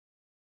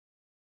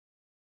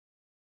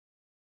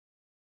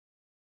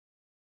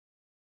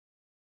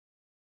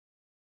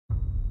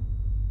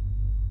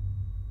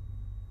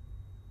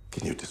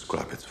Can you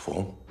describe its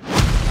form?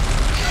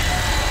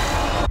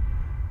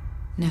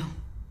 No.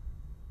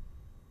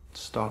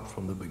 Start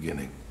from the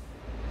beginning.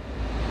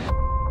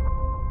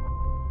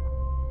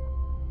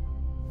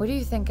 What do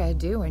you think I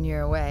do when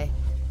you're away?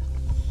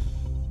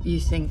 You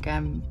think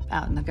I'm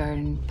out in the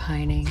garden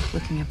pining,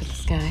 looking up at the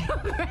sky?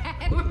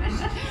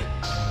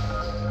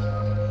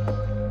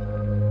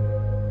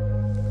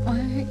 Why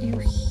aren't you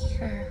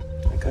here?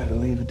 I gotta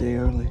leave a day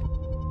early.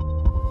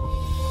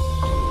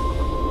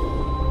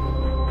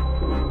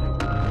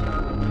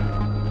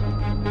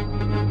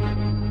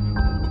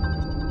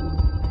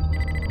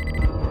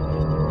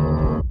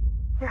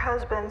 Your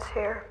husband's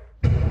here.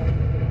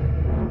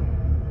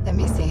 Let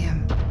me see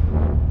him.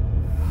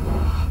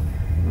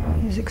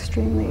 He's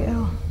extremely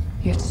ill.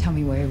 You have to tell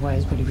me where he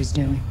was, what he was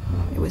doing.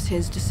 It was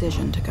his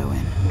decision to go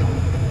in.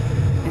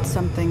 It's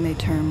something they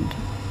termed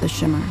the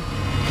shimmer.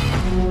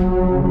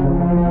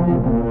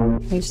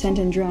 We've sent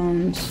in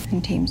drones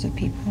and teams of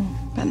people,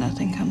 but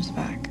nothing comes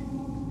back.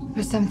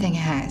 But something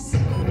has.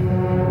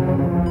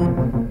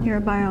 You're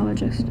a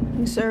biologist.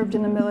 You served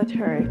in the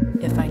military.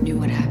 If I knew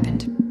what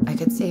happened, I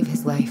could save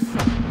his life.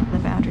 The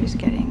boundary's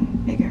getting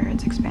bigger,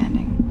 it's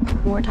expanding.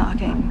 We're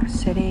talking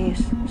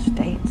cities,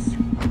 states.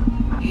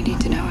 You need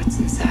to know what's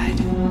inside.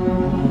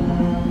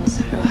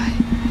 So do I.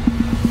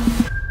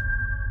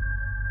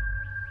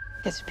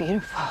 It's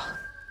beautiful.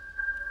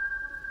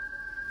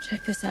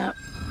 Check this out.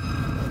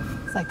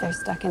 It's like they're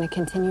stuck in a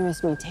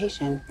continuous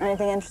mutation.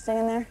 Anything interesting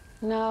in there?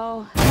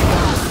 No.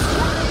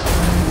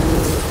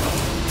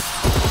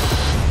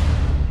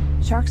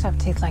 Sharks have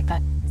teeth like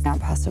that. Not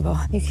possible.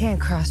 You can't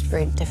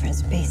crossbreed different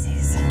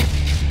species.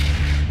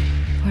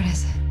 What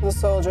is it? The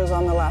soldiers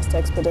on the last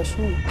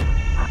expedition.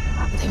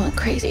 They went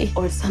crazy,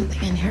 or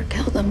something in here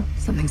killed them.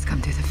 Something's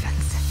come through the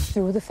fence.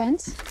 Through the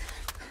fence?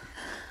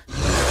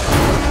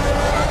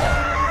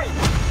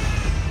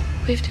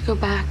 We have to go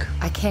back.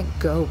 I can't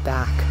go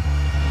back.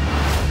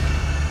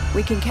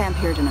 We can camp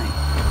here tonight.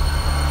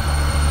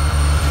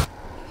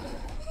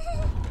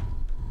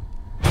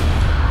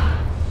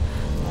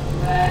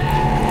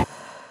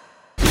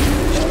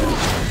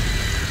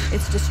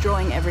 It's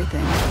destroying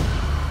everything.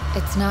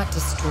 It's not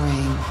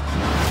destroying.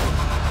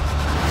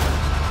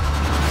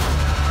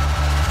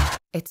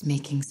 It's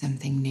making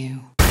something new.